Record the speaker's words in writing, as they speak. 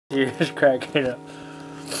You're just cracking up.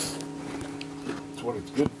 That's what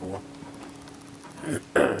it's good for.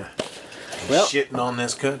 Well, shitting on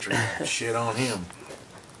this country. Shit on him.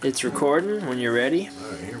 It's recording when you're ready.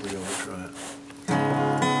 Alright, here we go. We'll try it.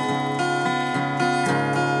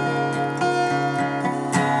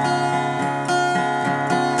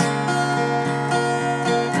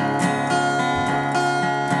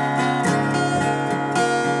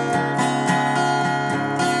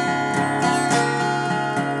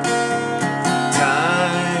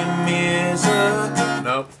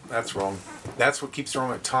 That's wrong. That's what keeps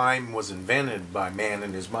throwing it. Time was invented by man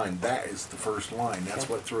in his mind. That is the first line. That's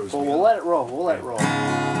what throws me. Well, we'll let it roll. We'll let it roll. You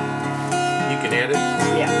can edit?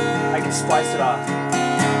 Yeah, I can splice it off.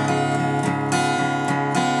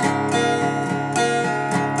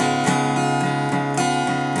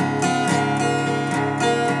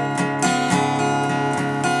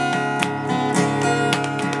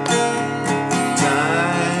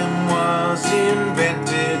 Time was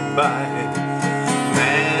invented by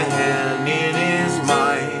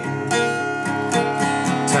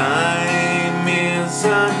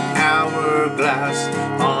an hourglass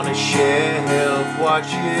on a shelf, watch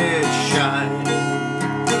it shine.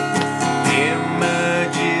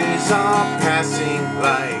 Images are passing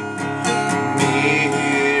like me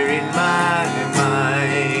here in my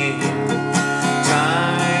mind.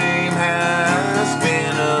 Time has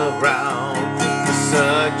been around for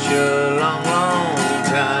such a long, long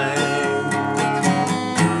time.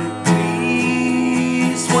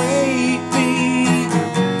 Please wake me,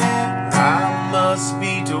 must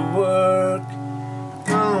be to work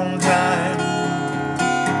on time.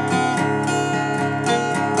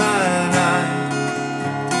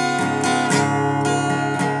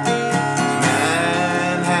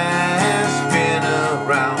 Man has been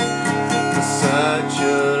around for such a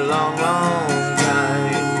long, long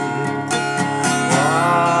time,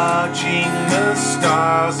 watching the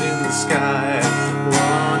stars in the sky,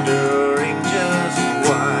 wondering just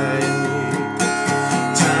why.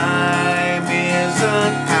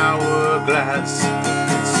 An hourglass,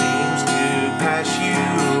 it seems to pass you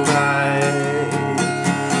by.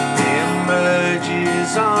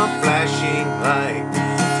 Images are flashing like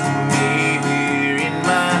me here in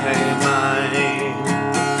my mind.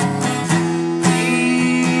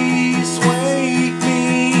 Please wake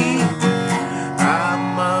me, I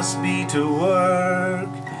must be to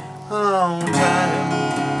work on time.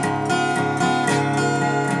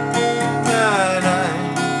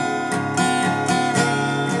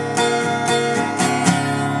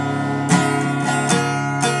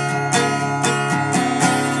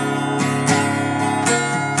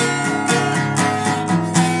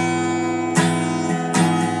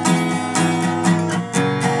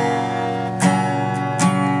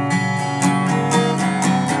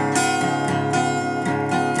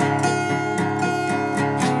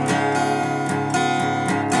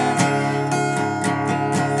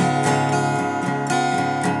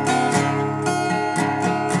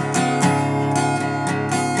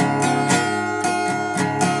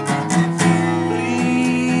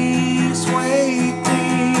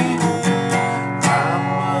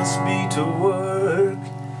 To work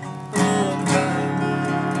on time.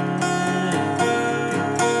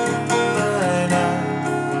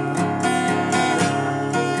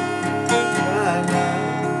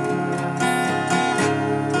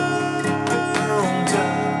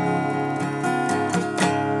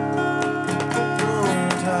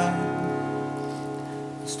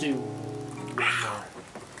 Let's do one more.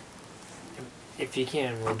 If you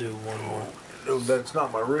can, we'll do one more. No, that's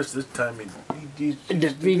not my wrist this time. The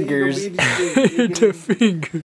fingers. The fingers.